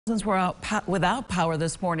Thousands were without power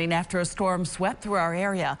this morning after a storm swept through our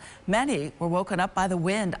area. Many were woken up by the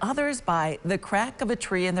wind, others by the crack of a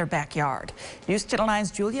tree in their backyard. News Channel 9's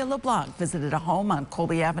Julia LeBlanc visited a home on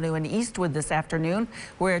Colby Avenue in Eastwood this afternoon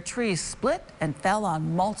where a tree split and fell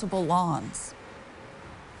on multiple lawns.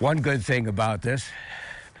 One good thing about this,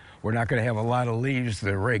 we're not going to have a lot of leaves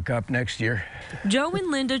to rake up next year. Joe and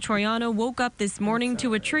Linda Troiano woke up this morning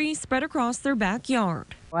to a tree spread across their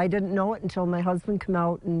backyard. I didn't know it until my husband came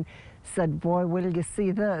out and said, "Boy, will you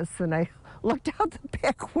see this?" And I looked out the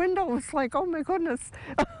back window. It was like, oh my goodness.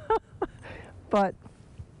 But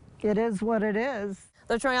it is what it is.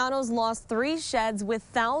 The Troianos lost 3 sheds with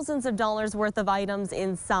thousands of dollars worth of items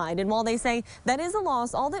inside. And while they say that is a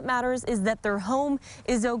loss, all that matters is that their home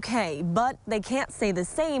is okay. But they can't say the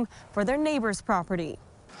same for their neighbor's property.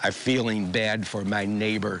 I'm feeling bad for my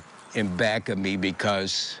neighbor in back of me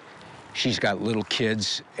because she's got little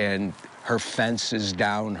kids and her fence is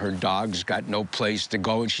down. Her dog's got no place to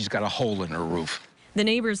go and she's got a hole in her roof. The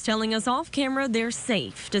neighbors telling us off camera they're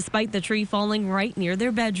safe despite the tree falling right near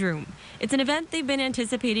their bedroom. It's an event they've been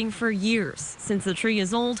anticipating for years since the tree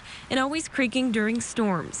is old and always creaking during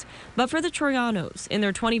storms. But for the Troianos, in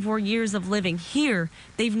their 24 years of living here,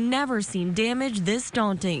 they've never seen damage this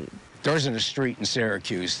daunting. There isn't a street in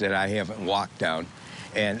Syracuse that I haven't walked down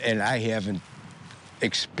and I haven't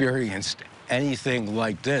experienced anything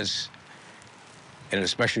like this, and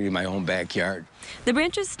especially in my own backyard. The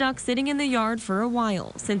branch is stuck sitting in the yard for a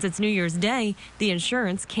while. Since it's New Year's Day, the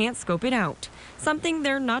insurance can't scope it out, something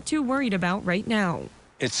they're not too worried about right now.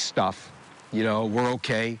 It's stuff, you know, we're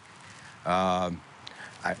okay.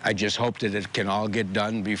 I just hope that it can all get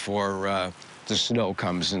done before the snow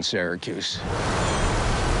comes in Syracuse.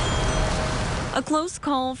 A close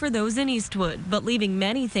call for those in Eastwood, but leaving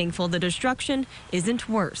many thankful the destruction isn't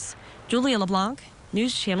worse. Julia LeBlanc,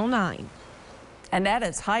 News Channel 9. And at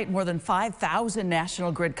its height, more than 5,000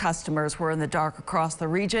 National Grid customers were in the dark across the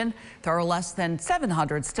region. There are less than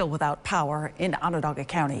 700 still without power in Onondaga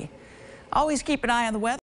County. Always keep an eye on the weather.